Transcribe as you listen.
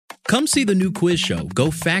Come see the new quiz show, Go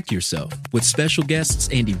Fact Yourself, with special guests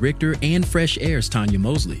Andy Richter and Fresh Air's Tanya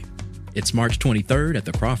Mosley. It's March 23rd at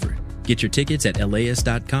the Crawford. Get your tickets at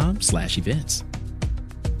LAist.com/events.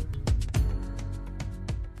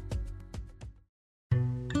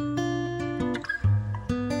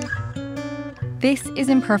 This is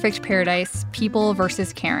Imperfect Paradise, People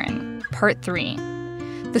vs. Karen, Part 3.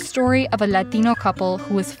 The story of a Latino couple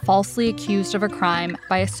who was falsely accused of a crime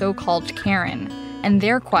by a so-called Karen, and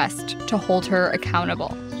their quest to hold her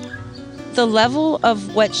accountable. The level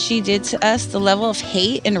of what she did to us, the level of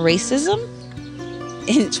hate and racism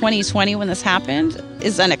in 2020 when this happened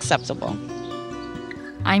is unacceptable.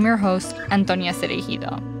 I'm your host, Antonia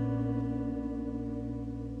Cereijido.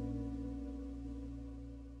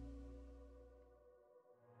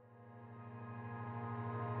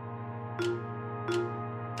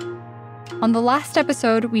 On the last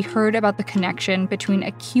episode, we heard about the connection between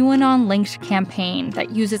a QAnon-linked campaign that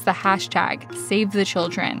uses the hashtag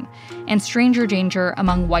 #SaveTheChildren and stranger danger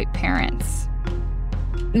among white parents.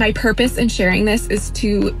 My purpose in sharing this is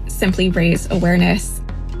to simply raise awareness.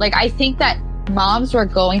 I think that moms were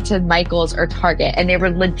going to Michael's or Target and they were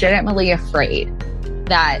legitimately afraid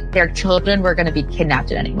that their children were going to be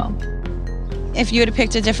kidnapped at any moment. If you had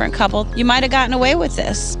picked a different couple, you might have gotten away with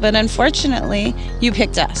this. But unfortunately, you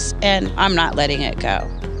picked us, and I'm not letting it go.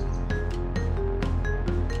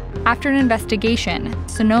 After an investigation,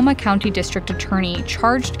 Sonoma County District Attorney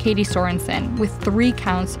charged Katie Sorensen with 3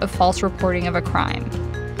 counts of false reporting of a crime.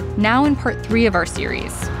 Now in part 3 of our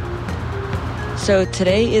series. So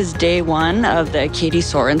today is day 1 of the Katie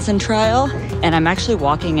Sorensen trial, and I'm actually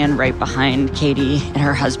walking in right behind Katie and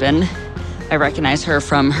her husband. I recognize her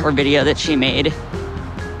from her video that she made.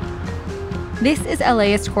 This is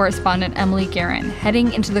LAist correspondent Emily Guerin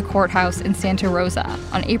heading into the courthouse in Santa Rosa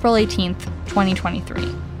on April 18th,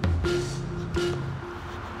 2023.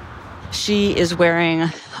 She is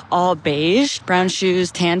wearing all beige, brown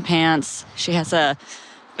shoes, tan pants. She has a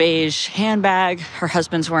beige handbag. Her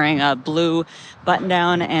husband's wearing a blue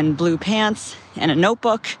button-down and blue pants and a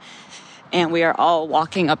notebook. And we are all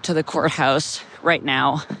walking up to the courthouse right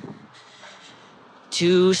now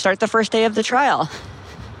to start the first day of the trial.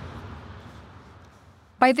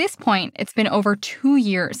 By this point, it's been over 2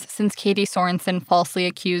 years since Katie Sorensen falsely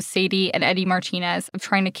accused Sadie and Eddie Martinez of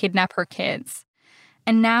trying to kidnap her kids.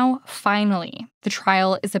 And now, finally, the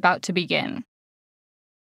trial is about to begin.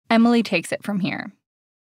 Emily takes it from here.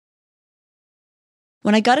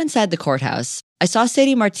 When I got inside the courthouse, I saw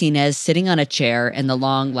Sadie Martinez sitting on a chair in the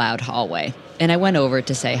long, loud hallway, and I went over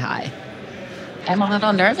to say hi. I'm a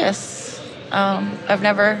little nervous. I've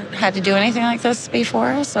never had to do anything like this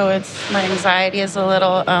before, so my anxiety is a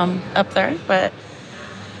little up there, but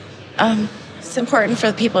it's important for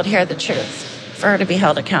the people to hear the truth, for her to be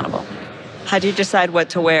held accountable. How do you decide what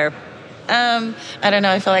to wear? I don't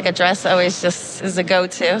know. I feel like a dress always just is a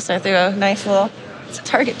go-to, so I threw a nice little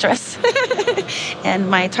Target dress and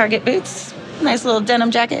my Target boots, nice little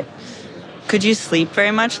denim jacket. Could you sleep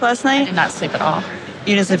very much last night? I did not sleep at all.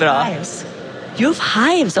 You didn't sleep at all? Hives. You have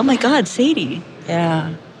hives. Oh my God, Sadie.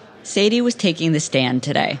 Yeah. Sadie was taking the stand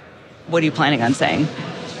today. What are you planning on saying?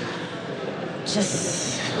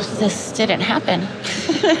 This didn't happen.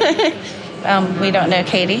 We don't know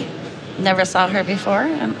Katie. Never saw her before,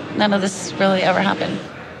 and none of this really ever happened.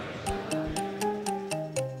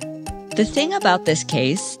 The thing about this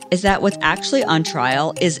case is that what's actually on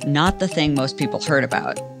trial is not the thing most people heard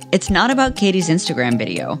about. It's not about Katie's Instagram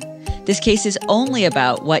video. This case is only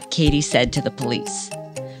about what Katie said to the police.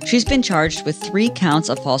 She's been charged with 3 counts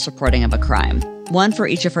of false reporting of a crime, 1 for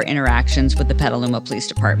each of her interactions with the Petaluma Police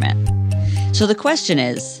Department. So the question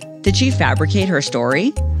is, did she fabricate her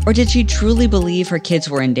story? Or did she truly believe her kids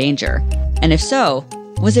were in danger? And if so,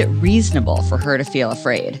 was it reasonable for her to feel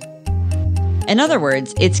afraid? In other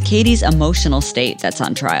words, it's Katie's emotional state that's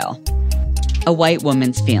on trial. A white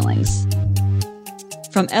woman's feelings.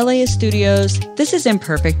 From LAist Studios, this is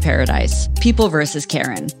Imperfect Paradise, People vs.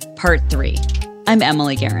 Karen, Part 3. I'm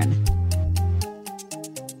Emily Guerin.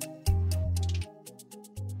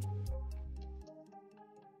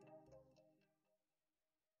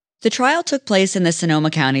 The trial took place in the Sonoma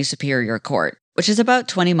County Superior Court, which is about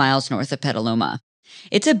 20 miles north of Petaluma.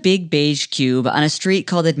 It's a big beige cube on a street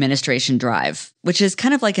called Administration Drive, which is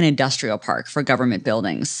kind of like an industrial park for government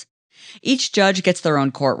buildings. Each judge gets their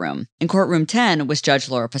own courtroom, and courtroom 10 was Judge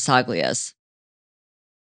Laura Pasaglia's.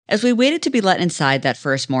 As we waited to be let inside that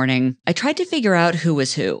first morning, I tried to figure out who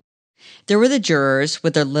was who. There were the jurors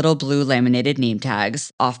with their little blue laminated name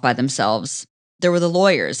tags, off by themselves. There were the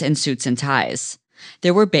lawyers in suits and ties.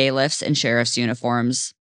 There were bailiffs in sheriff's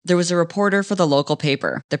uniforms. There was a reporter for the local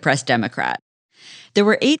paper, the Press Democrat. There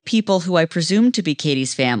were 8 people who I presumed to be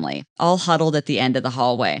Katie's family, all huddled at the end of the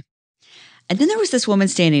hallway. And then there was this woman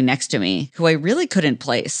standing next to me who I really couldn't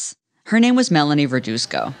place. Her name was Melanie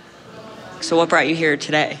Verduzco. So what brought you here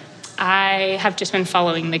today? I have just been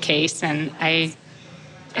following the case, and I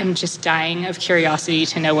am just dying of curiosity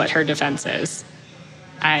to know what her defense is.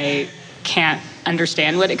 I can't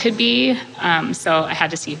understand what it could be, so I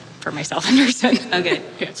had to see for myself in person. Okay.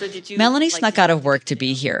 Yeah. So did you Melanie snuck out of work to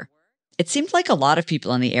be here. It seemed like a lot of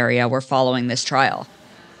people in the area were following this trial.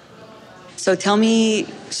 So tell me,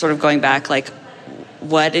 sort of going back,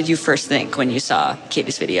 what did you first think when you saw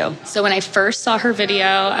Katie's video? So when I first saw her video,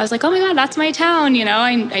 I was like, oh my God, that's my town,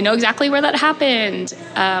 I know exactly where that happened.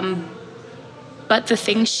 But the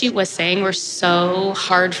things she was saying were so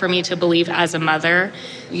hard for me to believe as a mother.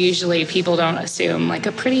 Usually people don't assume a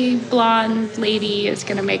pretty blonde lady is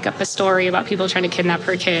going to make up a story about people trying to kidnap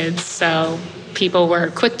her kids. So people were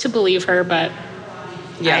quick to believe her, but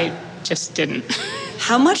I just didn't.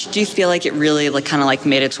 How much do you feel like it really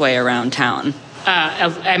made its way around town?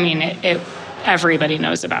 Everybody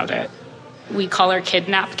knows about it. We call her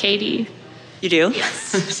Kidnap Katie. You do?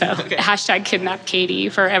 Yes. So hashtag Kidnap Katie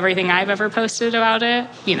for everything I've ever posted about it.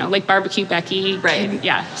 Like Barbecue Becky. Right.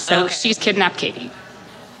 So she's Kidnap Katie.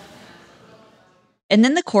 And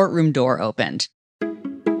then the courtroom door opened.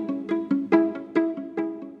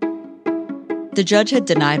 The judge had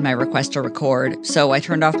denied my request to record, so I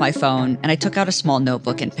turned off my phone and I took out a small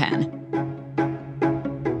notebook and pen.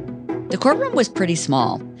 The courtroom was pretty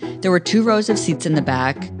small. There were 2 rows of seats in the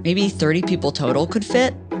back, maybe 30 people total could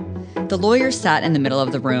fit. The lawyers sat in the middle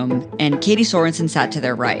of the room, and Katie Sorensen sat to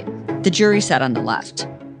their right. The jury sat on the left.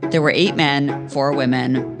 There were 8 men, 4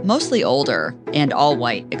 women, mostly older, and all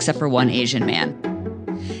white, except for 1 Asian man.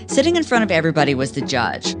 Sitting in front of everybody was the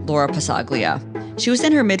judge, Laura Pasaglia. She was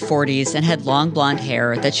in her mid-40s and had long blonde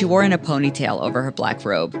hair that she wore in a ponytail over her black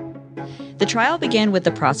robe. The trial began with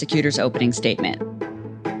the prosecutor's opening statement.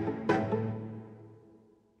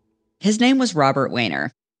 His name was Robert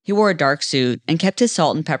Weiner. He wore a dark suit and kept his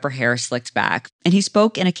salt and pepper hair slicked back, and he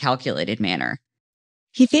spoke in a calculated manner.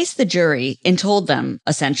 He faced the jury and told them,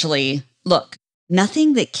 essentially, look,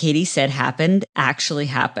 nothing that Katie said happened actually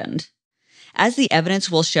happened. As the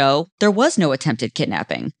evidence will show, there was no attempted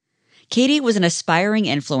kidnapping. Katie was an aspiring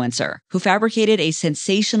influencer who fabricated a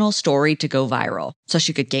sensational story to go viral so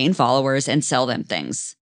she could gain followers and sell them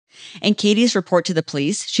things. In Katie's report to the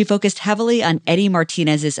police, she focused heavily on Eddie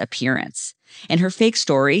Martinez's appearance, and her fake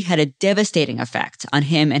story had a devastating effect on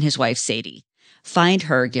him and his wife, Sadie. Find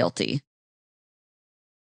her guilty.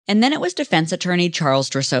 And then it was defense attorney Charles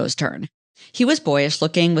Dresseau's turn. He was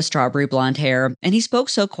boyish-looking with strawberry blonde hair, and he spoke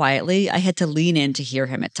so quietly I had to lean in to hear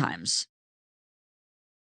him at times.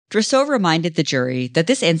 Dresseau reminded the jury that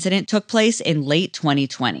this incident took place in late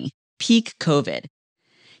 2020, peak COVID.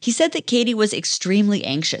 He said that Katie was extremely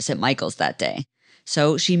anxious at Michael's that day,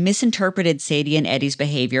 so she misinterpreted Sadie and Eddie's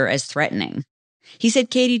behavior as threatening. He said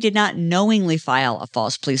Katie did not knowingly file a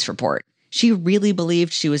false police report. She really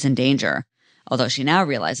believed she was in danger, although she now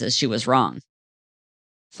realizes she was wrong.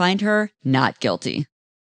 Find her not guilty.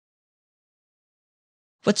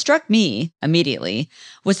 What struck me, immediately,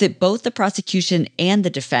 was that both the prosecution and the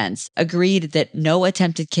defense agreed that no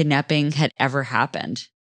attempted kidnapping had ever happened.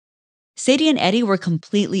 Sadie and Eddie were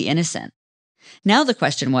completely innocent. Now the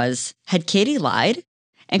question was, had Katie lied?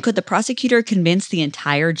 And could the prosecutor convince the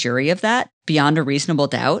entire jury of that beyond a reasonable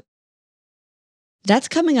doubt? That's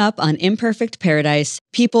coming up on Imperfect Paradise,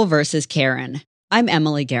 People vs. Karen. I'm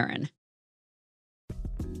Emily Guerin.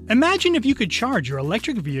 Imagine if you could charge your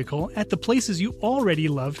electric vehicle at the places you already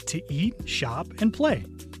love to eat, shop, and play.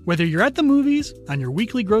 Whether you're at the movies, on your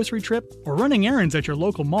weekly grocery trip, or running errands at your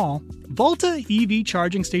local mall, Volta EV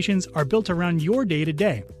charging stations are built around your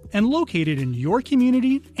day-to-day and located in your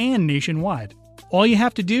community and nationwide. All you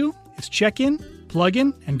have to do is check in, plug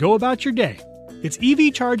in, and go about your day. It's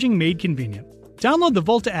EV charging made convenient. Download the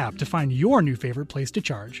Volta app to find your new favorite place to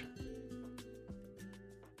charge.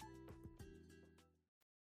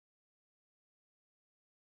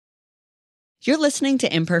 You're listening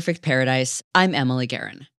to Imperfect Paradise. I'm Emily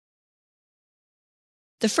Guerin.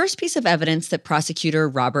 The first piece of evidence that prosecutor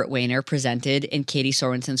Robert Weiner presented in Katie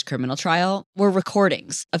Sorensen's criminal trial were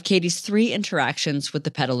recordings of Katie's 3 interactions with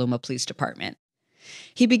the Petaluma Police Department.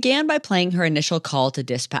 He began by playing her initial call to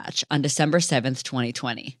dispatch on December 7th,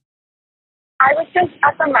 2020. I was just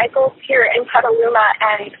at the Michaels here in Petaluma,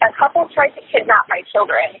 and a couple tried to kidnap my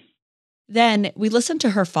children. Then we listened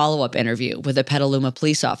to her follow-up interview with a Petaluma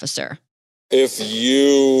police officer. If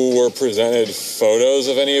you were presented photos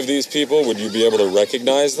of any of these people, would you be able to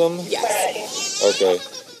recognize them? Yes. Okay.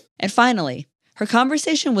 And finally, her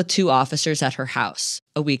conversation with 2 officers at her house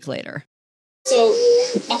a week later. So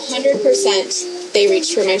 100% they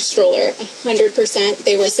reached for my stroller. 100%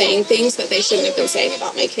 they were saying things that they shouldn't have been saying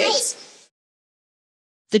about my kids.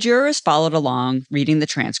 The jurors followed along, reading the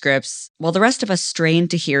transcripts, while the rest of us strained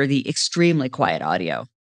to hear the extremely quiet audio.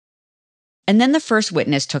 And then the first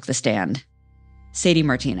witness took the stand, Sadie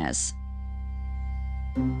Martinez.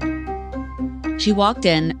 She walked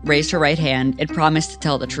in, raised her right hand, and promised to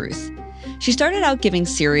tell the truth. She started out giving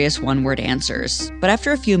serious one-word answers, but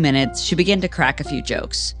after a few minutes, she began to crack a few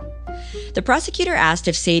jokes. The prosecutor asked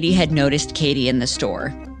if Sadie had noticed Katie in the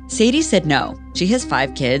store. Sadie said no. She has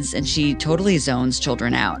 5 kids, and she totally zones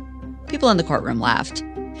children out. People in the courtroom laughed.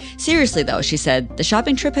 Seriously, though, she said, the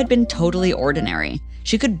shopping trip had been totally ordinary.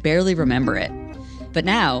 She could barely remember it. But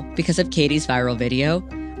now, because of Katie's viral video,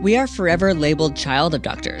 we are forever labeled child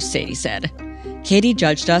abductors, Sadie said. Katie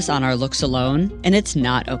judged us on our looks alone, and it's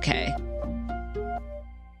not okay.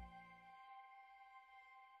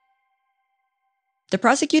 The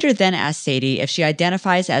prosecutor then asked Sadie if she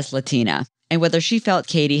identifies as Latina and whether she felt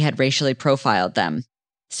Katie had racially profiled them.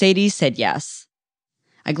 Sadie said yes.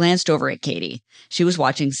 I glanced over at Katie. She was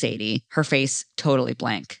watching Sadie, her face totally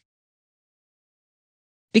blank.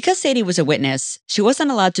 Because Sadie was a witness, she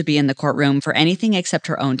wasn't allowed to be in the courtroom for anything except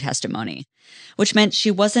her own testimony, which meant she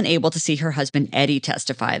wasn't able to see her husband Eddie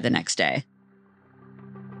testify the next day.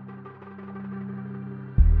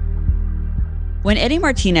 When Eddie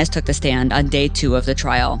Martinez took the stand on day 2 of the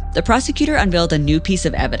trial, the prosecutor unveiled a new piece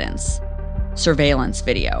of evidence: surveillance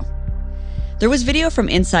video. There was video from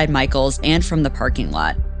inside Michael's and from the parking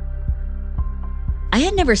lot. I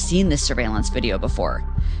had never seen this surveillance video before,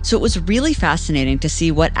 so it was really fascinating to see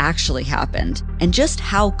what actually happened and just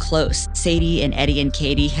how close Sadie and Eddie and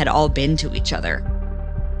Katie had all been to each other.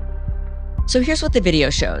 So here's what the video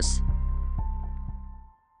shows.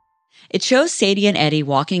 It shows Sadie and Eddie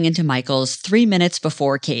walking into Michael's 3 minutes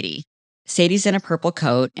before Katie. Sadie's in a purple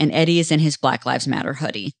coat and Eddie is in his Black Lives Matter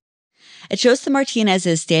hoodie. It shows the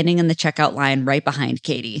Martinezes standing in the checkout line right behind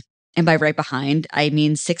Katie. And by right behind, I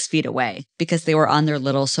mean 6 feet away, because they were on their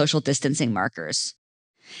little social distancing markers.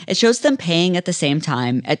 It shows them paying at the same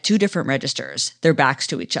time at 2 different registers, their backs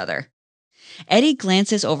to each other. Eddie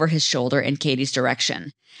glances over his shoulder in Katie's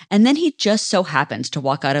direction, and then he just so happens to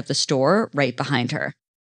walk out of the store right behind her.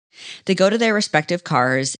 They go to their respective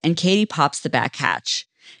cars, and Katie pops the back hatch.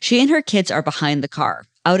 She and her kids are behind the car,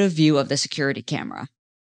 out of view of the security camera.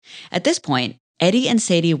 At this point, Eddie and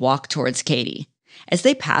Sadie walk towards Katie. As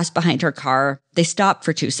they pass behind her car, they stop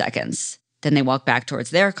for 2 seconds. Then they walk back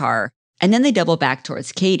towards their car, and then they double back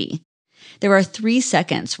towards Katie. There are 3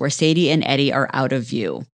 seconds where Sadie and Eddie are out of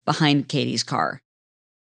view, behind Katie's car.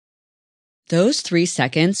 Those 3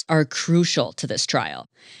 seconds are crucial to this trial.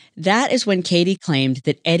 That is when Katie claimed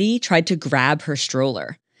that Eddie tried to grab her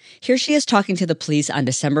stroller. Here she is talking to the police on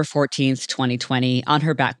December 14th, 2020, on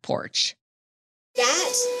her back porch.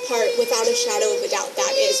 That part, without a shadow of a doubt,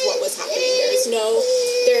 that is what was happening.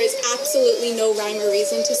 There is absolutely no rhyme or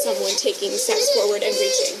reason to someone taking steps forward and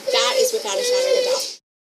reaching. That is without a shadow of a doubt.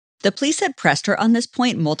 The police had pressed her on this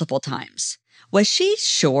point multiple times. Was she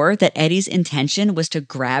sure that Eddie's intention was to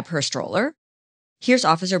grab her stroller? Here's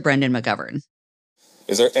Officer Brendan McGovern.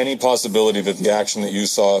 Is there any possibility that the action that you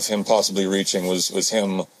saw of him possibly reaching was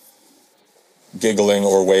him giggling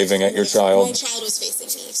or waving at your child? My child was facing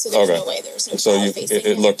me, so there was no way there was no child facing it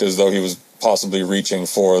him. looked as though he was possibly reaching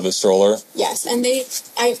for the stroller? Yes, and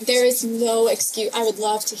there is no excuse. I would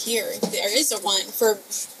love to hear if there is one for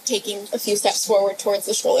taking a few steps forward towards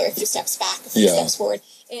the stroller, a few steps back, a few steps forward.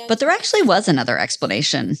 But there actually was another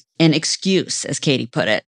explanation, an excuse, as Katie put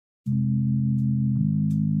it.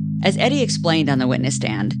 As Eddie explained on the witness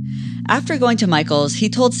stand, after going to Michael's, he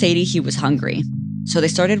told Sadie he was hungry. So they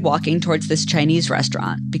started walking towards this Chinese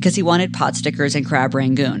restaurant because he wanted pot stickers and crab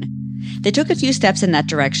rangoon. They took a few steps in that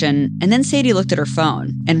direction, and then Sadie looked at her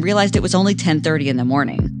phone and realized it was only 10:30 in the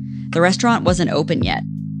morning. The restaurant wasn't open yet.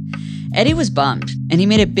 Eddie was bummed, and he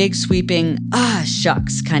made a big sweeping,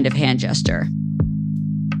 shucks kind of hand gesture.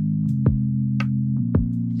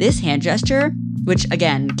 This hand gesture, which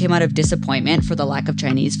again came out of disappointment for the lack of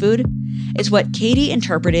Chinese food, is what Katie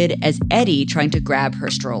interpreted as Eddie trying to grab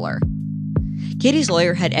her stroller. Katie's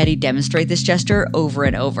lawyer had Eddie demonstrate this gesture over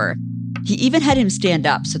and over. He even had him stand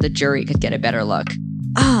up so the jury could get a better look.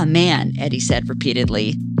 "Ah, man," Eddie said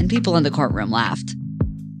repeatedly, and people in the courtroom laughed.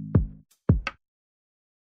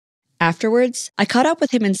 Afterwards, I caught up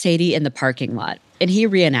with him and Sadie in the parking lot, and he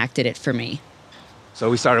reenacted it for me. So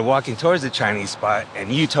we started walking towards the Chinese spot,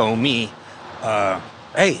 and you told me,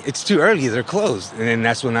 hey, it's too early, they're closed. And then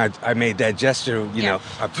that's when I made that gesture, you know,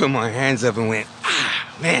 I put my hands up and went,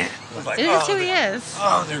 man. Like, It is who he is.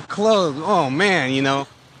 Oh, they're clothes. Oh, man, you know.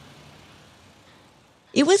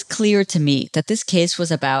 It was clear to me that this case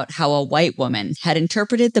was about how a white woman had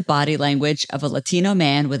interpreted the body language of a Latino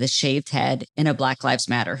man with a shaved head in a Black Lives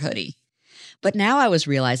Matter hoodie. But now I was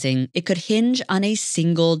realizing it could hinge on a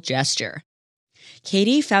single gesture.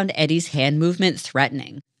 Katie found Eddie's hand movement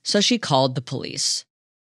threatening, so she called the police.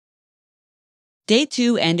 Day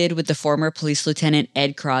 2 ended with the former police lieutenant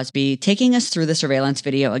Ed Crosby taking us through the surveillance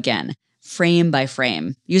video again, frame by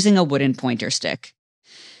frame, using a wooden pointer stick.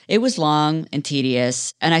 It was long and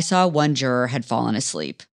tedious, and I saw one juror had fallen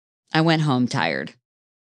asleep. I went home tired.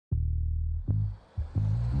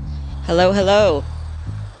 Hello, hello.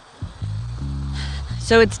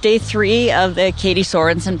 So it's day 3 of the Katie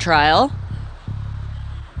Sorensen trial.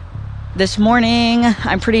 This morning,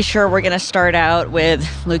 I'm pretty sure we're going to start out with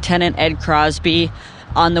Lieutenant Ed Crosby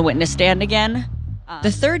on the witness stand again.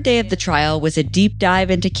 The third day of the trial was a deep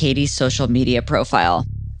dive into Katie's social media profile.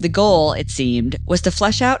 The goal, it seemed, was to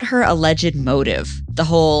flesh out her alleged motive, the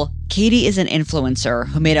whole Katie is an influencer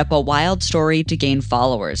who made up a wild story to gain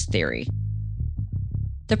followers theory.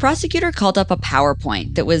 The prosecutor called up a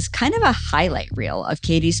PowerPoint that was kind of a highlight reel of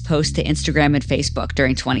Katie's posts to Instagram and Facebook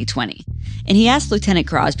during 2020, and he asked Lieutenant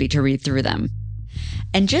Crosby to read through them.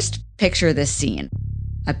 And just picture this scene.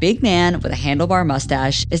 A big man with a handlebar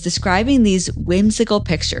mustache is describing these whimsical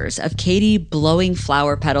pictures of Katie blowing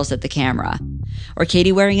flower petals at the camera, or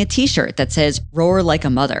Katie wearing a t-shirt that says, "Roar like a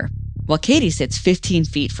mother," while Katie sits 15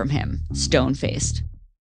 feet from him, stone-faced.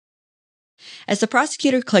 As the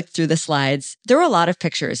prosecutor clicked through the slides, there were a lot of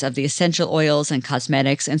pictures of the essential oils and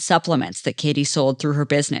cosmetics and supplements that Katie sold through her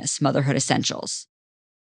business, Motherhood Essentials.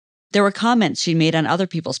 There were comments she made on other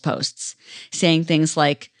people's posts, saying things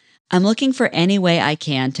like, "I'm looking for any way I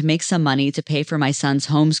can to make some money to pay for my son's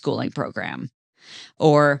homeschooling program."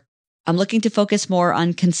 Or, "I'm looking to focus more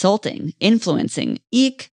on consulting, influencing,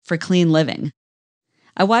 eek, for clean living."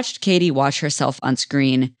 I watched Katie watch herself on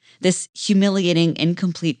screen, this humiliating,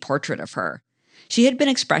 incomplete portrait of her. She had been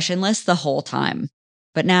expressionless the whole time,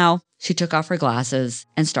 but now she took off her glasses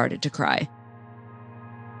and started to cry.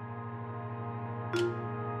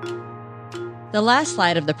 The last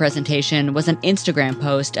slide of the presentation was an Instagram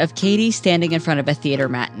post of Katie standing in front of a theater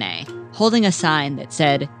matinee, holding a sign that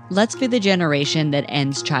said, "Let's be the generation that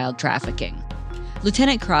ends child trafficking."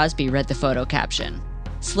 Lieutenant Crosby read the photo caption,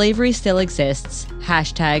 "Slavery still exists,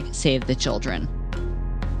 #SaveTheChildren."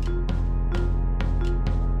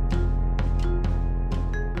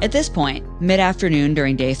 At this point, mid-afternoon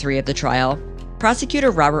during day 3 of the trial, prosecutor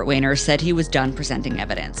Robert Weiner said he was done presenting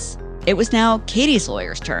evidence. It was now Katie's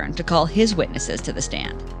lawyer's turn to call his witnesses to the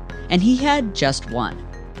stand. And he had just one,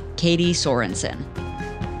 Katie Sorensen.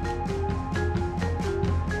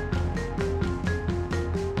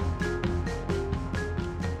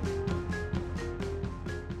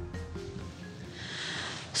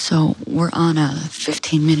 So we're on a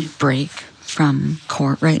 15-minute break from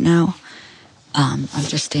court right now. I'm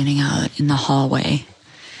just standing out in the hallway,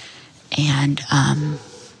 and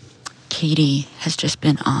Katie has just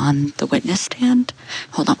been on the witness stand.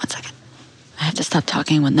 Hold on one second. I have to stop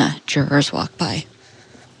talking when the jurors walk by.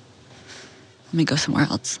 Let me go somewhere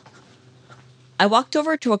else. I walked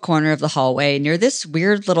over to a corner of the hallway near this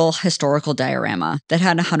weird little historical diorama that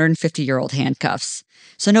had 150-year-old handcuffs,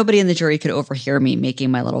 so nobody in the jury could overhear me making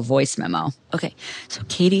my little voice memo. Okay, so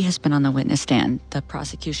Katie has been on the witness stand. The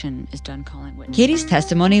prosecution is done calling witnesses. Katie's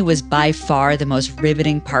testimony was by far the most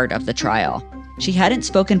riveting part of the trial. She hadn't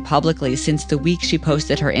spoken publicly since the week she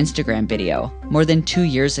posted her Instagram video, more than 2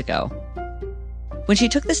 years ago. When she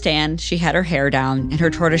took the stand, she had her hair down and her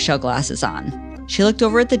tortoiseshell glasses on. She looked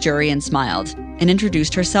over at the jury and smiled, and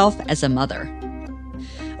introduced herself as a mother.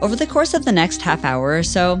 Over the course of the next half hour or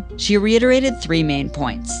so, she reiterated 3 main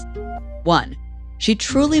points. 1, she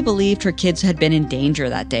truly believed her kids had been in danger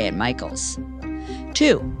that day at Michael's.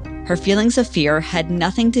 2, her feelings of fear had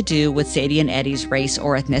nothing to do with Sadie and Eddie's race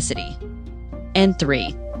or ethnicity. And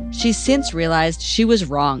 3, she's since realized she was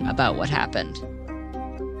wrong about what happened.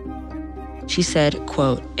 She said,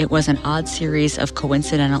 quote, "It was an odd series of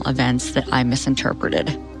coincidental events that I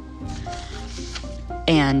misinterpreted."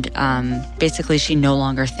 And basically, she no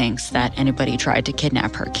longer thinks that anybody tried to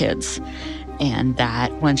kidnap her kids. And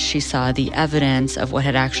that once she saw the evidence of what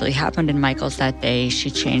had actually happened in Michael's that day, she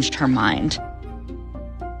changed her mind.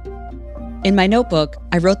 In my notebook,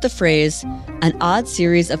 I wrote the phrase, "an odd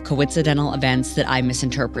series of coincidental events that I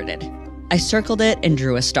misinterpreted." I circled it and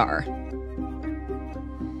drew a star.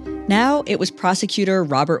 Now it was prosecutor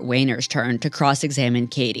Robert Weiner's turn to cross-examine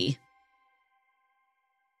Katie.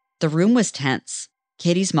 The room was tense.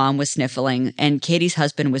 Katie's mom was sniffling, and Katie's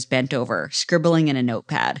husband was bent over, scribbling in a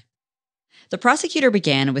notepad. The prosecutor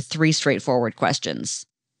began with 3 straightforward questions.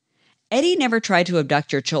 Eddie never tried to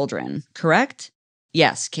abduct your children, correct?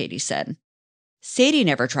 Yes, Katie said. Sadie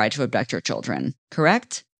never tried to abduct your children,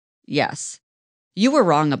 correct? Yes. You were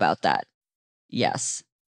wrong about that. Yes.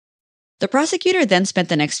 The prosecutor then spent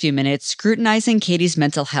the next few minutes scrutinizing Katie's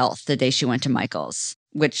mental health the day she went to Michael's,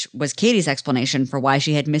 which was Katie's explanation for why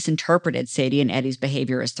she had misinterpreted Sadie and Eddie's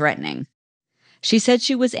behavior as threatening. She said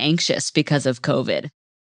she was anxious because of COVID.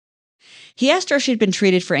 He asked her if she'd been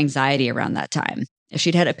treated for anxiety around that time, if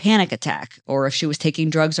she'd had a panic attack, or if she was taking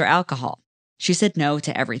drugs or alcohol. She said no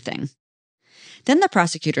to everything. Then the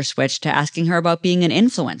prosecutor switched to asking her about being an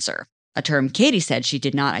influencer, a term Katie said she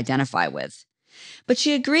did not identify with. But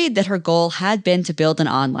she agreed that her goal had been to build an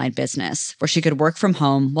online business where she could work from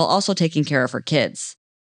home while also taking care of her kids.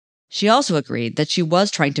 She also agreed that she was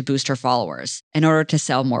trying to boost her followers in order to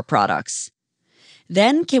sell more products.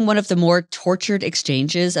 Then came one of the more tortured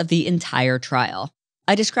exchanges of the entire trial.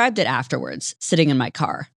 I described it afterwards, sitting in my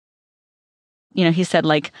car. He said,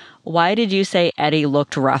 why did you say Eddie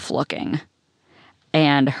looked rough looking?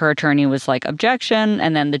 And her attorney was like, objection,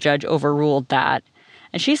 and then the judge overruled that.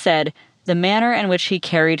 And she said, the manner in which he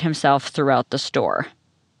carried himself throughout the store.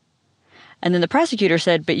 And then the prosecutor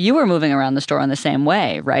said, but you were moving around the store in the same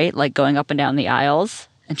way, right? Like going up and down the aisles?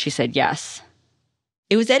 And she said, yes.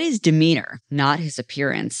 It was Eddie's demeanor, not his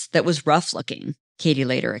appearance, that was rough looking, Katie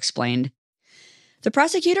later explained. The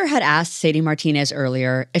prosecutor had asked Sadie Martinez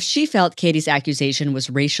earlier if she felt Katie's accusation was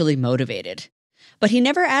racially motivated. But he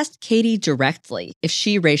never asked Katie directly if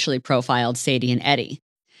she racially profiled Sadie and Eddie.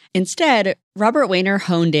 Instead, Robert Weiner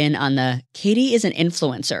honed in on the Katie is an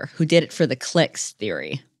influencer who did it for the clicks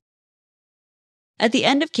theory. At the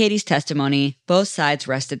end of Katie's testimony, both sides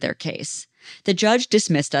rested their case. The judge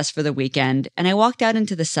dismissed us for the weekend, and I walked out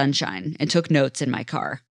into the sunshine and took notes in my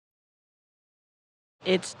car.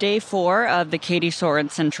 It's day 4 of the Katie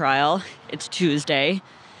Sorensen trial. It's Tuesday.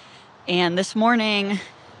 And this morning,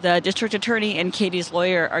 the district attorney and Katie's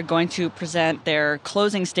lawyer are going to present their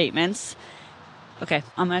closing statements. Okay,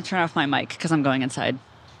 I'm going to turn off my mic because I'm going inside.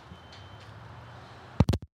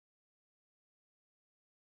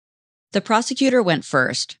 The prosecutor went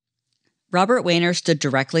first. Robert Weiner stood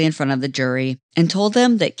directly in front of the jury and told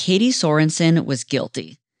them that Katie Sorensen was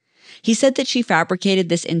guilty. He said that she fabricated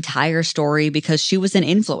this entire story because she was an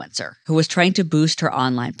influencer who was trying to boost her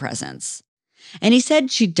online presence. And he said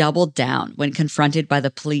she doubled down when confronted by the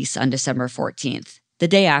police on December 14th, the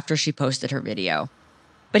day after she posted her video.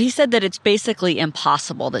 But he said that it's basically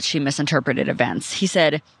impossible that she misinterpreted events. He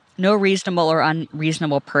said no reasonable or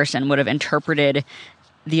unreasonable person would have interpreted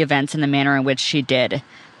the events in the manner in which she did.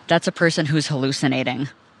 That's a person who's hallucinating.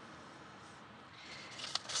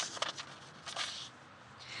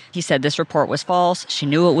 He said this report was false. She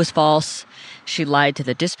knew it was false. She lied to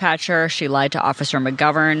the dispatcher. She lied to Officer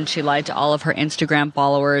McGovern. She lied to all of her Instagram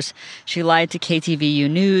followers. She lied to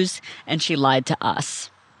KTVU News. And she lied to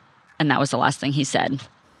us. And that was the last thing he said.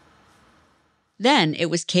 Then it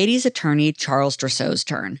was Katie's attorney, Charles Dressau's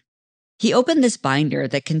turn. He opened this binder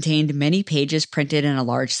that contained many pages printed in a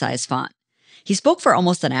large-size font. He spoke for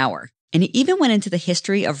almost an hour, and he even went into the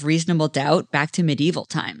history of reasonable doubt back to medieval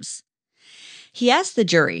times. He asked the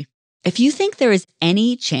jury, if you think there is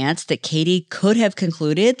any chance that Katie could have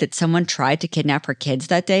concluded that someone tried to kidnap her kids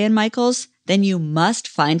that day in Michael's, then you must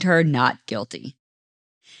find her not guilty.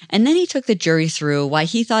 And then he took the jury through why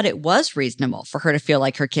he thought it was reasonable for her to feel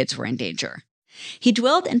like her kids were in danger. He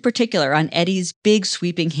dwelled in particular on Eddie's big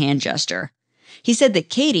sweeping hand gesture. He said that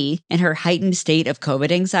Katie, in her heightened state of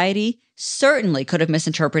COVID anxiety, certainly could have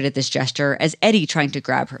misinterpreted this gesture as Eddie trying to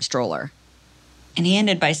grab her stroller. And he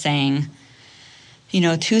ended by saying,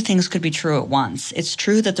 2 things could be true at once. It's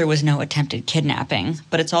true that there was no attempted kidnapping,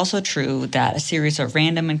 but it's also true that a series of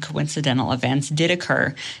random and coincidental events did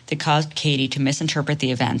occur that caused Katie to misinterpret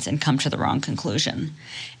the events and come to the wrong conclusion.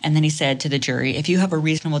 And then he said to the jury, if you have a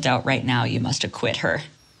reasonable doubt right now, you must acquit her.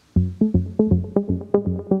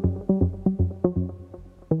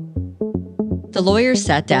 The lawyers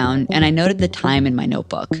sat down, and I noted the time in my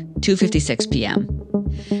notebook, 2:56 p.m.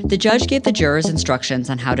 The judge gave the jurors instructions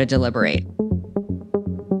on how to deliberate.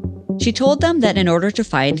 She told them that in order to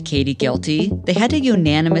find Katie guilty, they had to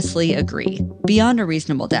unanimously agree, beyond a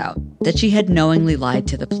reasonable doubt, that she had knowingly lied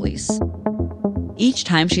to the police. Each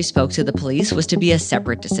time she spoke to the police was to be a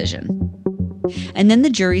separate decision. And then the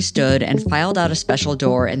jury stood and filed out a special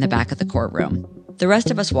door in the back of the courtroom. The rest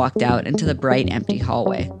of us walked out into the bright, empty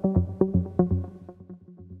hallway.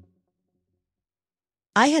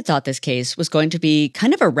 I had thought this case was going to be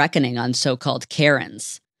kind of a reckoning on so-called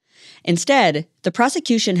Karens. Instead, the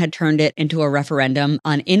prosecution had turned it into a referendum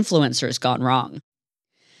on influencers gone wrong.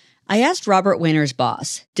 I asked Robert Wehner's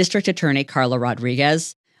boss, District Attorney Carla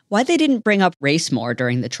Rodriguez, why they didn't bring up race more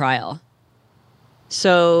during the trial.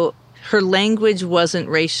 So her language wasn't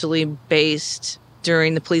racially based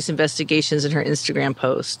during the police investigations and her Instagram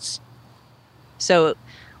posts. So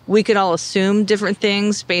we could all assume different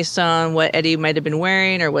things based on what Eddie might have been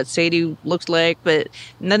wearing or what Sadie looked like, but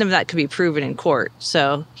none of that could be proven in court.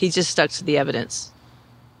 So he just stuck to the evidence.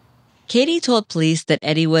 Katie told police that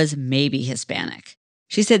Eddie was maybe Hispanic.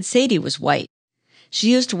 She said Sadie was white.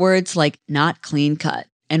 She used words like not clean cut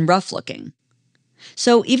and rough looking.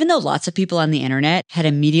 So even though lots of people on the internet had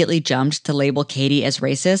immediately jumped to label Katie as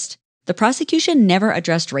racist, the prosecution never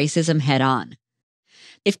addressed racism head on.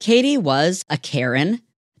 If Katie was a Karen,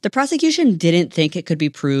 the prosecution didn't think it could be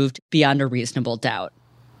proved beyond a reasonable doubt.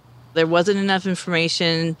 There wasn't enough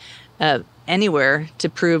information anywhere to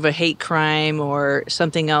prove a hate crime or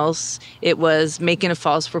something else. It was making a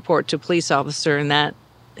false report to a police officer, and that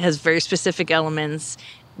has very specific elements.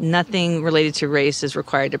 Nothing related to race is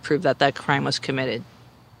required to prove that that crime was committed.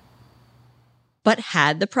 But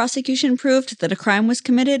had the prosecution proved that a crime was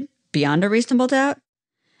committed beyond a reasonable doubt?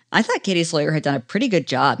 I thought Katie's lawyer had done a pretty good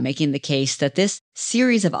job making the case that this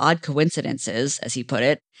series of odd coincidences, as he put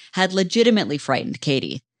it, had legitimately frightened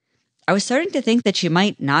Katie. I was starting to think that she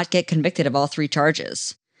might not get convicted of all 3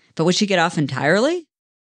 charges. But would she get off entirely?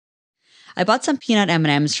 I bought some peanut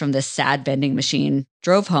M&Ms from this sad vending machine,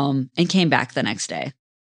 drove home, and came back the next day.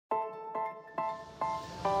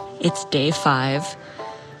 It's day 5.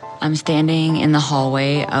 I'm standing in the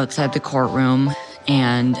hallway outside the courtroom,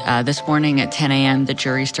 and this morning at 10 a.m., the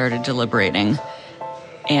jury started deliberating.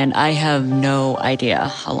 And I have no idea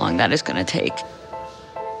how long that is going to take.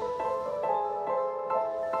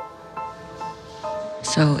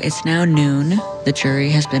 So it's now noon. The jury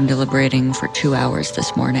has been deliberating for 2 hours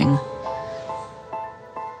this morning.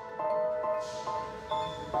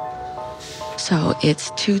 So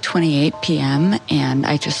it's 2:28 p.m. and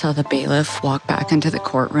I just saw the bailiff walk back into the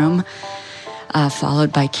courtroom,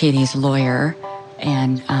 followed by Katie's lawyer.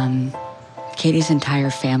 And Katie's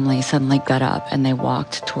entire family suddenly got up and they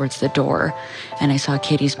walked towards the door. And I saw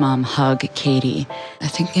Katie's mom hug Katie. I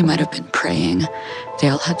think they might have been praying. They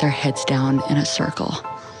all had their heads down in a circle.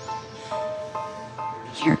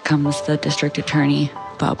 Here comes the district attorney,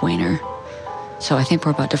 Bob Wehner. So I think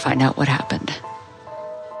we're about to find out what happened.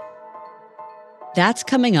 That's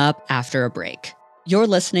coming up after a break. You're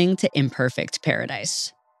listening to Imperfect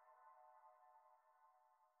Paradise.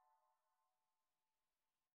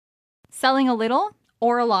 Selling a little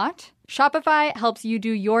or a lot? Shopify helps you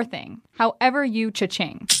do your thing, however you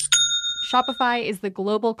cha-ching. Shopify is the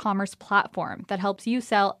global commerce platform that helps you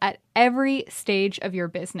sell at every stage of your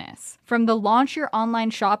business. From the launch your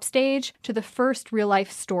online shop stage to the first real-life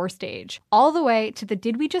store stage, all the way to the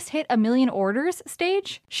did we just hit 1 million orders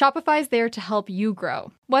stage, Shopify's there to help you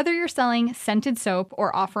grow. Whether you're selling scented soap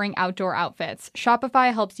or offering outdoor outfits,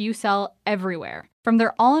 Shopify helps you sell everywhere. From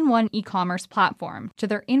their all-in-one e-commerce platform to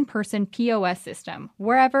their in-person POS system,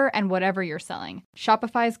 wherever and whatever you're selling,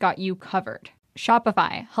 Shopify's got you covered.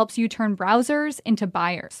 Shopify helps you turn browsers into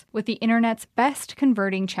buyers with the internet's best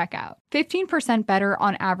converting checkout. 15% better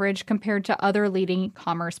on average compared to other leading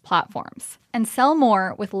commerce platforms. And sell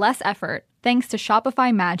more with less effort thanks to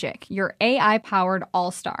Shopify Magic, your AI-powered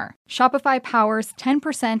all-star. Shopify powers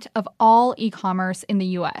 10% of all e-commerce in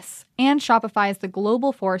the US. And Shopify is the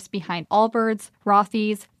global force behind Allbirds,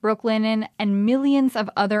 Rothy's, Brooklinen, and millions of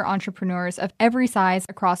other entrepreneurs of every size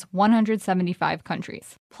across 175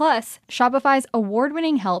 countries. Plus, Shopify's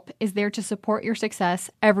award-winning help is there to support your success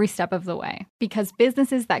every step of the way. Because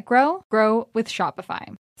businesses that grow, grow with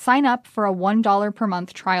Shopify. Sign up for a $1 per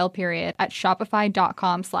month trial period at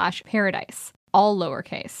shopify.com/paradise, all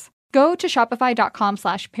lowercase. Go to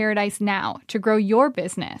shopify.com/paradise now to grow your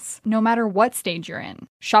business, no matter what stage you're in.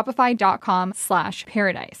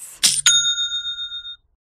 Shopify.com/paradise.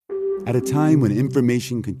 At a time when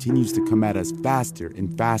information continues to come at us faster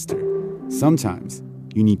and faster, sometimes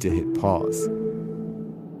you need to hit pause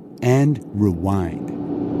and rewind.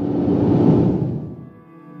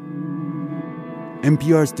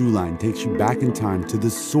 NPR's Throughline takes you back in time to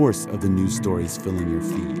the source of the news stories filling your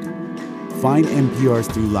feed. Find NPR's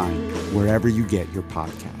Throughline wherever you get your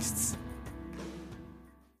podcasts.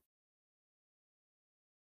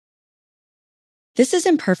 This is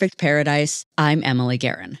Imperfect Paradise. I'm Emily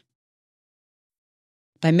Guerin.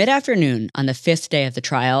 By mid-afternoon on the 5th day of the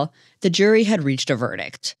trial, the jury had reached a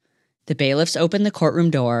verdict. The bailiffs opened the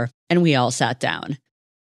courtroom door, and we all sat down.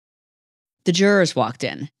 The jurors walked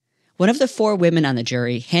in. One of the 4 women on the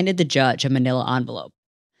jury handed the judge a manila envelope.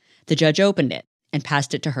 The judge opened it and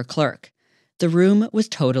passed it to her clerk. The room was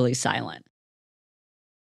totally silent.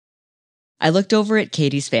 I looked over at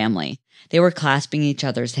Katie's family. They were clasping each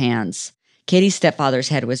other's hands. Katie's stepfather's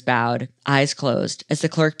head was bowed, eyes closed, as the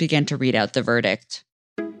clerk began to read out the verdict.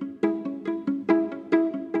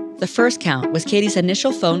 The first count was Katie's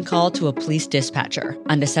initial phone call to a police dispatcher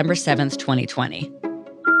on December 7th, 2020.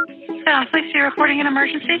 Please, you're reporting an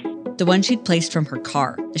emergency? The one she'd placed from her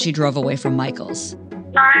car as she drove away from Michael's.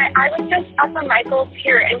 I was just at the Michael's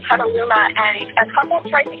here in Petaluma, and a couple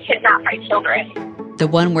tried to kidnap my children. The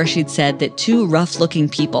one where she'd said that two rough-looking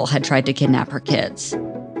people had tried to kidnap her kids.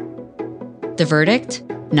 The verdict?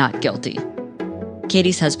 Not guilty.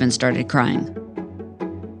 Katie's husband started crying.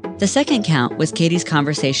 The second count was Katie's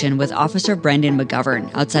conversation with Officer Brendan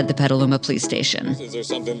McGovern outside the Petaluma police station.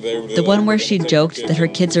 The one where she joked that her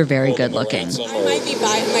kids are very good-looking. I might be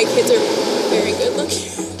bi, my kids are very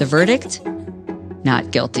good-looking. The verdict?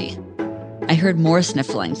 Not guilty. I heard more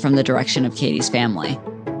sniffling from the direction of Katie's family.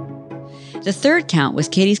 The third count was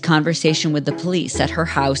Katie's conversation with the police at her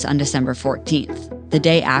house on December 14th, the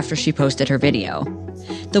day after she posted her video.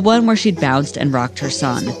 The one where she'd bounced and rocked her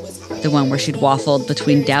son. The one where she'd waffled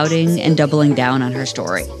between doubting and doubling down on her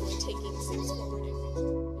story.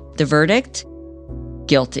 The verdict?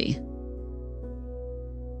 Guilty.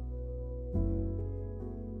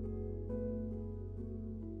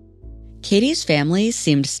 Katie's family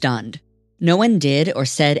seemed stunned. No one did or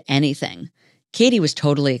said anything. Katie was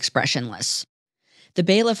totally expressionless. The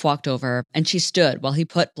bailiff walked over, and she stood while he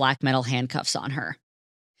put black metal handcuffs on her.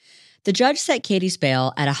 The judge set Katie's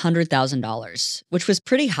bail at $100,000, which was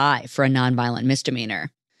pretty high for a nonviolent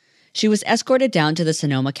misdemeanor. She was escorted down to the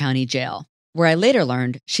Sonoma County Jail, where I later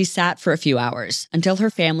learned she sat for a few hours until her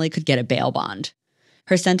family could get a bail bond.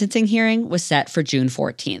 Her sentencing hearing was set for June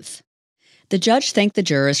 14th. The judge thanked the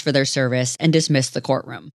jurors for their service and dismissed the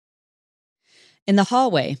courtroom. In the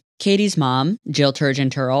hallway, Katie's mom, Jill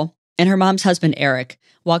Turgeon-Turl, and her mom's husband, Eric,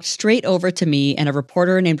 walked straight over to me and a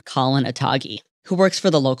reporter named Colin Atagi, who works for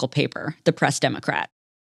the local paper, the Press Democrat.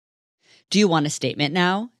 "Do you want a statement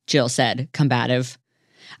now?" Jill said, combative.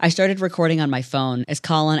 I started recording on my phone as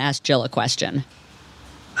Colin asked Jill a question.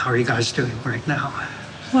 How are you guys doing right now?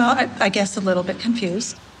 Well, I guess a little bit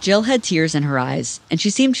confused. Jill had tears in her eyes, and she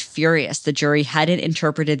seemed furious the jury hadn't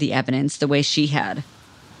interpreted the evidence the way she had.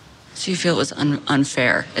 So you feel it was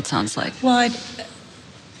unfair, it sounds like. Well,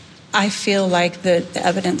 I feel like the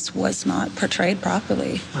evidence was not portrayed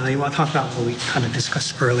properly. Well, you want to talk about what we kind of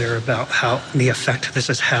discussed earlier about how the effect this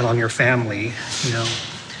has had on your family, you know?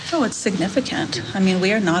 Oh, it's significant. I mean,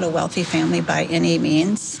 we are not a wealthy family by any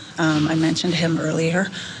means. I mentioned him earlier.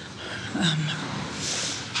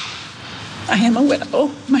 I am a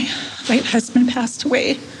widow. My late husband passed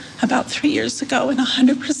away about 3 years ago, and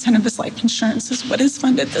 100% of his life insurance is what has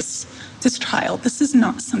funded this trial. This is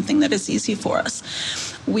not something that is easy for us.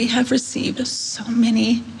 We have received so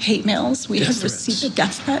many hate mails. We have received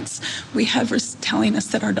death threats. We have telling us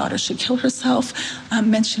that our daughter should kill herself,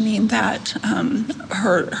 mentioning that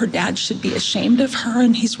her dad should be ashamed of her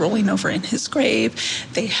and he's rolling over in his grave.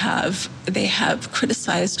 They have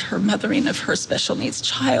criticized her mothering of her special needs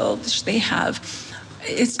child.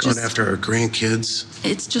 It's going just after our grandkids.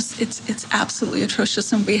 It's absolutely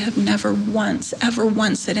atrocious, and we have never once, ever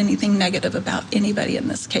once said anything negative about anybody in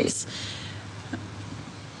this case.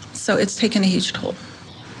 So it's taken a huge toll.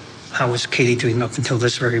 How was Katie doing up until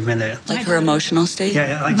this very minute? Like her emotional state?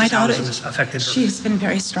 Yeah, like my how daughter, has this affected her? She's been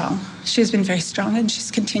very strong. She's been very strong, and she's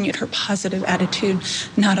continued her positive attitude,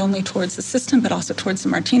 not only towards the system, but also towards the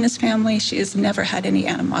Martinez family. She has never had any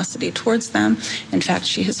animosity towards them. In fact,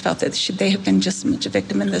 she has felt that they have been just as much a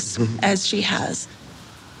victim in this as she has.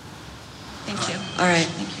 Thank you. All right.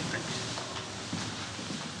 Thank you.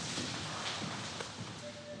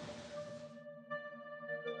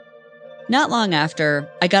 Not long after,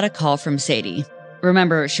 I got a call from Sadie.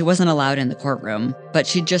 Remember, she wasn't allowed in the courtroom, but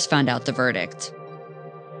she'd just found out the verdict.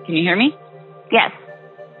 Can you hear me? Yes.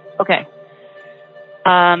 Okay.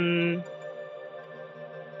 So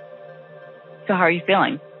how are you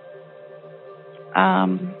feeling?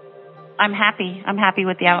 I'm happy. I'm happy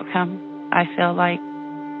with the outcome. I feel like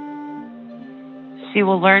she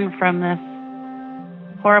will learn from this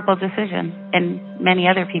horrible decision, and many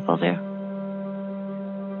other people do.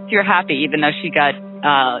 You're happy, even though she got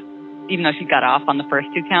off on the first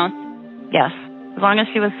two counts? Yes. As long as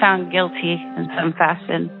she was found guilty in some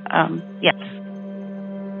fashion, yes.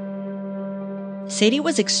 Sadie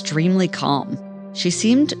was extremely calm. She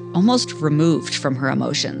seemed almost removed from her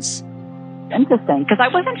emotions. Interesting, because I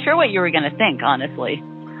wasn't sure what you were going to think, honestly.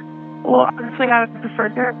 Well, honestly, I would prefer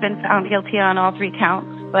to have been found guilty on all three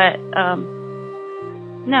counts, but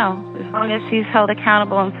no, as long as she's held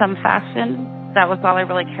accountable in some fashion, that was all I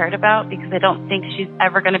really cared about, because I don't think she's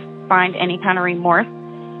ever going to find any kind of remorse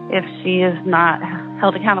if she is not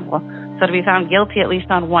held accountable. So to be found guilty, at least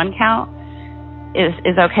on one count,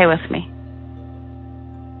 is okay with me.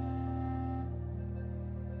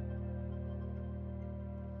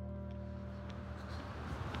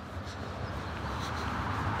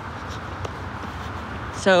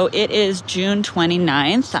 So it is June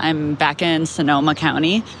 29th. I'm back in Sonoma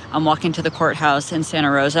County. I'm walking to the courthouse in Santa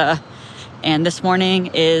Rosa. And this morning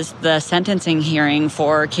is the sentencing hearing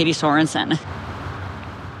for Katie Sorensen.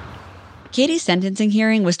 Katie's sentencing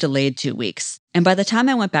hearing was delayed 2 weeks. And by the time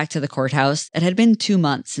I went back to the courthouse, it had been 2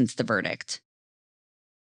 months since the verdict.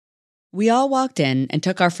 We all walked in and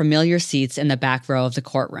took our familiar seats in the back row of the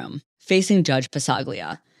courtroom, facing Judge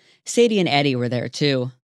Pasaglia. Sadie and Eddie were there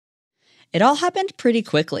too. It all happened pretty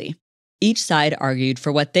quickly. Each side argued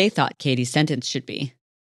for what they thought Katie's sentence should be.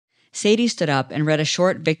 Sadie stood up and read a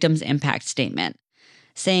short victim's impact statement,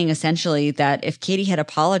 saying essentially that if Katie had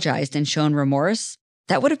apologized and shown remorse,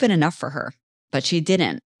 that would have been enough for her. But she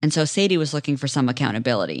didn't, and so Sadie was looking for some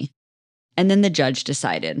accountability. And then the judge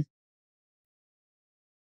decided.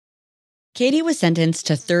 Katie was sentenced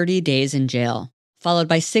to 30 days in jail, followed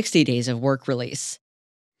by 60 days of work release.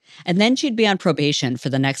 And then she'd be on probation for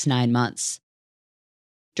the next 9 months.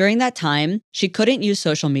 During that time, she couldn't use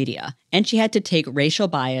social media, and she had to take racial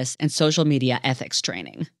bias and social media ethics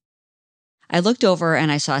training. I looked over and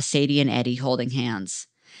I saw Sadie and Eddie holding hands.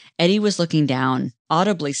 Eddie was looking down,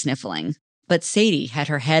 audibly sniffling, but Sadie had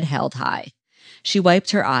her head held high. She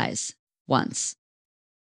wiped her eyes, once.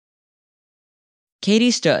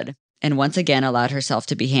 Katie stood and once again allowed herself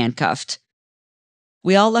to be handcuffed.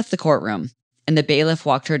 We all left the courtroom, and the bailiff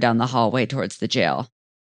walked her down the hallway towards the jail.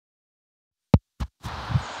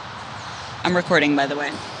 I'm recording, by the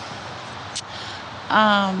way.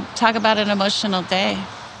 Talk about an emotional day.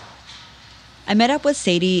 I met up with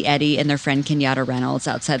Sadie, Eddie, and their friend Kenyatta Reynolds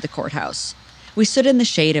outside the courthouse. We stood in the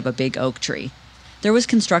shade of a big oak tree. There was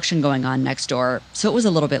construction going on next door, so it was a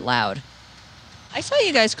little bit loud. I saw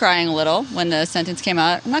you guys crying a little when the sentence came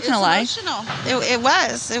out. I'm not going to lie. Emotional. It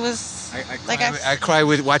was. I cry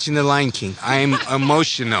with watching The Lion King. I'm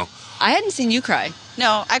emotional. I hadn't seen you cry.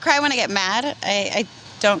 No, I cry when I get mad. I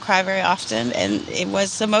don't cry very often, and it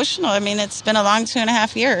was emotional. I mean, it's been a long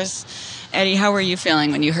 2.5 years. Eddie, how were you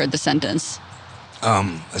feeling when you heard the sentence?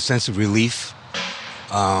 A sense of relief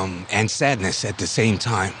and sadness at the same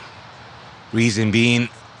time. Reason being,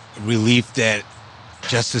 relief that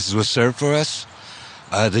justice was served for us.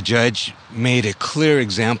 The judge made a clear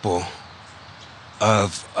example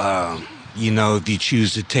of, if you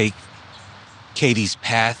choose to take Katie's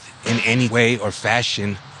path in any way or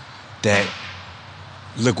fashion, that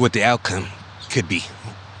look what the outcome could be.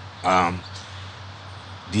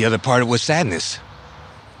 The other part was sadness.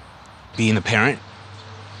 Being a parent,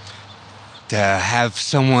 to have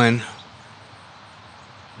someone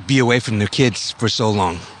be away from their kids for so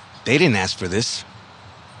long. They didn't ask for this.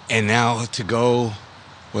 And now to go,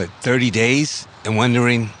 30 days and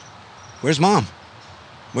wondering, where's mom?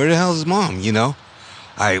 Where the hell is mom,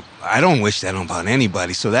 I don't wish that upon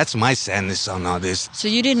anybody, so that's my sadness on all this. So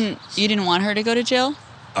you didn't want her to go to jail?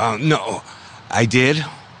 No, I did.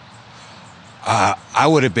 I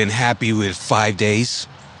would have been happy with 5 days,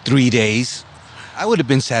 3 days. I would have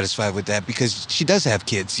been satisfied with that because she does have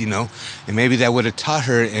kids, and maybe that would have taught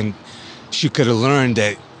her and she could have learned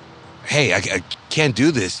that, hey, I can't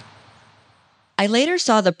do this. I later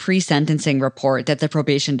saw the pre-sentencing report that the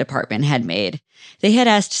probation department had made. They had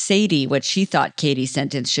asked Sadie what she thought Katie's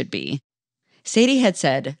sentence should be. Sadie had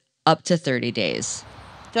said up to 30 days.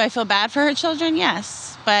 Do I feel bad for her children?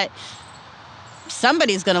 Yes, but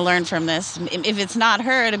somebody's going to learn from this. If it's not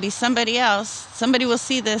her, it'll be somebody else. Somebody will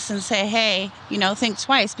see this and say, hey, think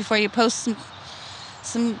twice before you post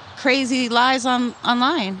some crazy lies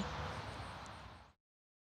online.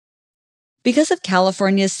 Because of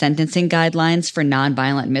California's sentencing guidelines for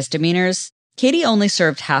nonviolent misdemeanors, Katie only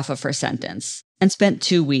served half of her sentence and spent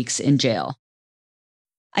 2 weeks in jail.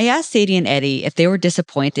 I asked Sadie and Eddie if they were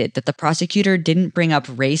disappointed that the prosecutor didn't bring up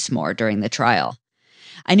race more during the trial.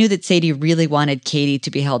 I knew that Sadie really wanted Katie to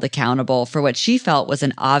be held accountable for what she felt was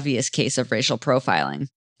an obvious case of racial profiling,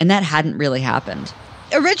 and that hadn't really happened.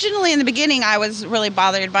 Originally, in the beginning, I was really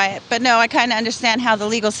bothered by it. But no, I kind of understand how the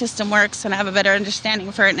legal system works, and I have a better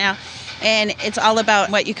understanding for it now. And it's all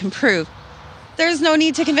about what you can prove. There's no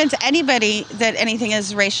need to convince anybody that anything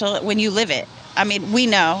is racial when you live it. I mean, we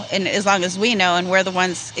know, and as long as we know and we're the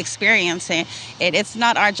ones experiencing it, it's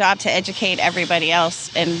not our job to educate everybody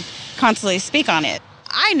else and constantly speak on it.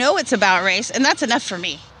 I know it's about race, and that's enough for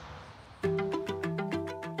me.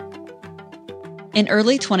 In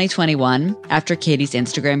early 2021, after Katie's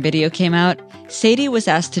Instagram video came out, Sadie was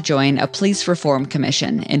asked to join a police reform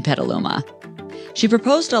commission in Petaluma. She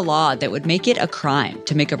proposed a law that would make it a crime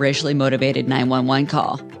to make a racially motivated 911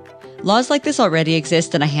 call. Laws like this already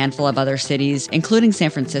exist in a handful of other cities, including San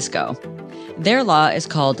Francisco. Their law is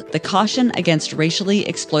called the Caution Against Racially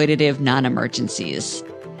Exploitative Non-Emergencies,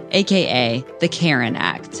 aka the Karen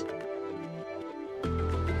Act.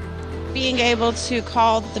 Being able to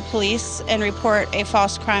call the police and report a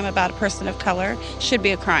false crime about a person of color should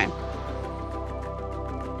be a crime.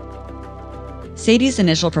 Sadie's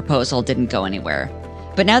initial proposal didn't go anywhere,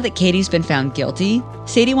 but now that Katie's been found guilty,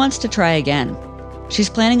 Sadie wants to try again. She's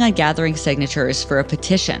planning on gathering signatures for a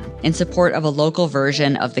petition in support of a local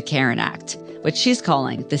version of the Karen Act, which she's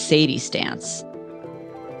calling the Sadie Stance.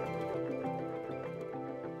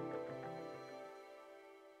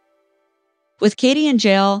 With Katie in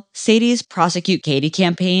jail, Sadie's Prosecute Katie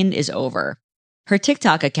campaign is over. Her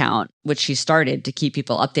TikTok account, which she started to keep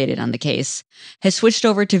people updated on the case, has switched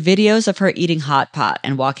over to videos of her eating hot pot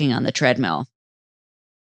and walking on the treadmill.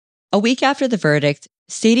 A week after the verdict,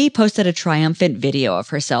 Sadie posted a triumphant video of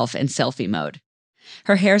herself in selfie mode.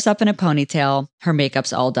 Her hair's up in a ponytail, her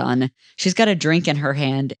makeup's all done, she's got a drink in her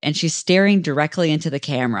hand, and she's staring directly into the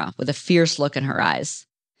camera with a fierce look in her eyes.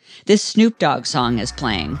 This Snoop Dogg song is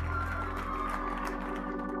playing.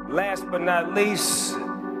 Last but not least,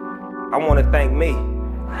 I want to thank me.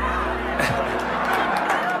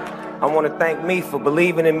 I want to thank me for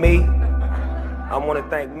believing in me. I want to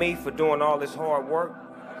thank me for doing all this hard work.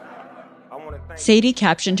 Sadie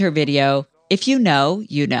captioned her video, "If you know,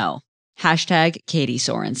 you know." #Katie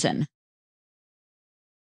Sorensen.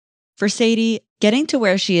 For Sadie, getting to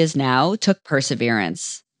where she is now took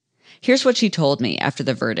perseverance. Here's what she told me after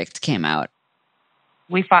the verdict came out.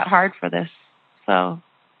 We fought hard for this, so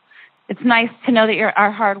it's nice to know that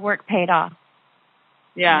our hard work paid off.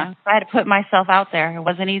 Yeah. You know, I had to put myself out there. It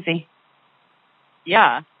wasn't easy.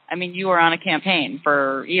 Yeah. I mean, you were on a campaign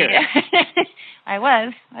for years. Yeah. I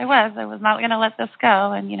was not going to let this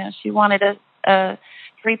go. And, she wanted a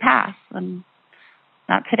free pass. And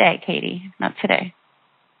not today, Katie. Not today.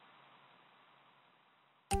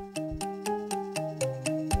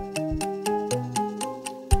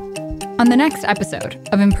 On the next episode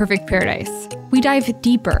of Imperfect Paradise, we dive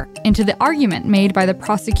deeper into the argument made by the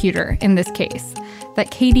prosecutor in this case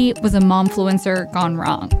that Katie was a momfluencer gone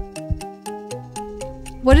wrong.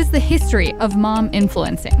 What is the history of mom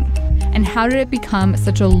influencing, and how did it become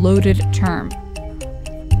such a loaded term?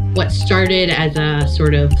 What started as a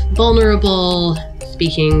sort of vulnerable,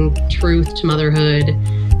 speaking truth to motherhood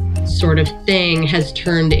sort of thing has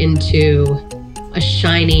turned into a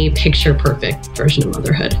shiny, picture-perfect version of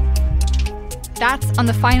motherhood. That's on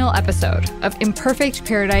the final episode of Imperfect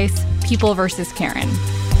Paradise, People vs. Karen.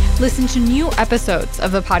 Listen to new episodes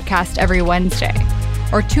of the podcast every Wednesday,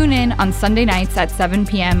 or tune in on Sunday nights at 7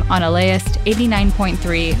 p.m. on LAist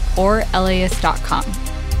 89.3 or LAist.com.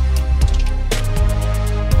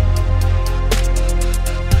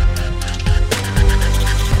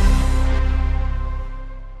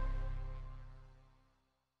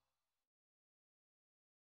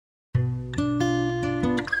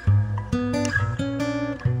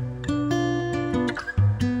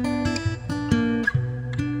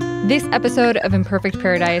 This episode of Imperfect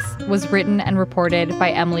Paradise was written and reported by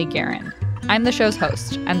Emily Guerin. I'm the show's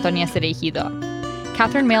host, Antonia Cereijido.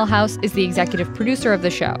 Catherine Mailhouse is the executive producer of the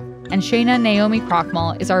show, and Shayna Naomi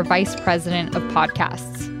Krochmal is our vice president of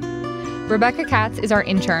podcasts. Rebecca Katz is our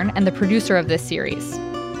intern and the producer of this series.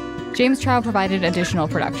 James Trow provided additional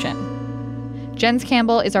production. Jens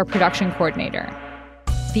Campbell is our production coordinator.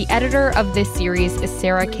 The editor of this series is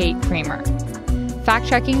Sarah Kate Kramer.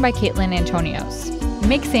 Fact-checking by Caitlin Antonios.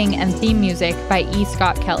 Mixing and theme music by E.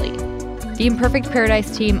 Scott Kelly. The Imperfect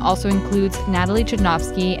Paradise team also includes Natalie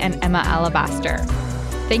Chudnovsky and Emma Alabaster.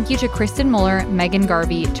 Thank you to Kristen Muller, Megan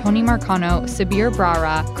Garvey, Tony Marcano, Sabir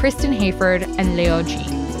Brara, Kristen Hayford, and Leo G.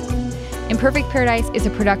 Imperfect Paradise is a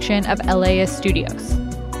production of LAist Studios.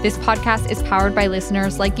 This podcast is powered by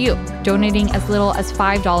listeners like you, donating as little as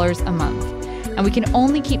 $5 a month. And we can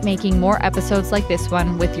only keep making more episodes like this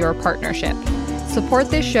one with your partnership. Support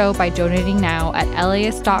this show by donating now at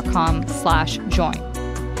LAist.com/join.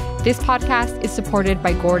 This podcast is supported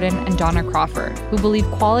by Gordon and Donna Crawford, who believe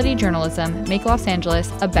quality journalism make Los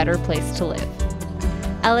Angeles a better place to live.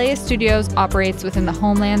 LAist Studios operates within the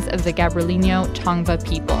homelands of the Gabrielino Tongva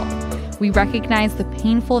people. We recognize the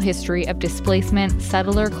painful history of displacement,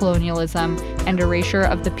 settler colonialism, and erasure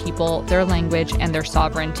of the people, their language, and their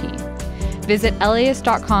sovereignty. Visit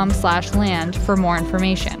LAist.com/land for more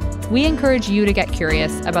information. We encourage you to get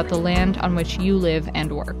curious about the land on which you live and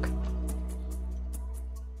work.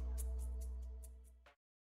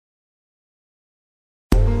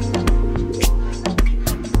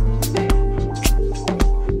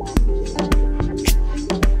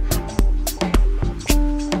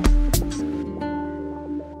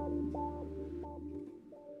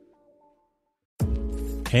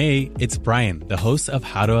 Hey, it's Brian, the host of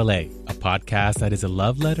How to LA, a podcast that is a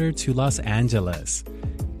love letter to Los Angeles.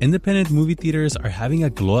 Independent movie theaters are having a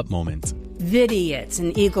glow-up moment. Vidiots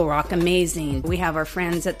and Eagle Rock, amazing. We have our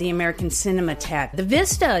friends at the American Cinematheque. The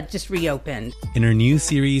Vista just reopened. In our new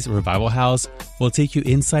series, Revival House, we'll take you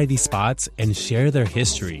inside these spots and share their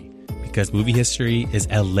history, because movie history is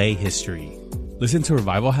LA history. Listen to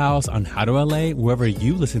Revival House on How to LA wherever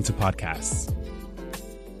you listen to podcasts.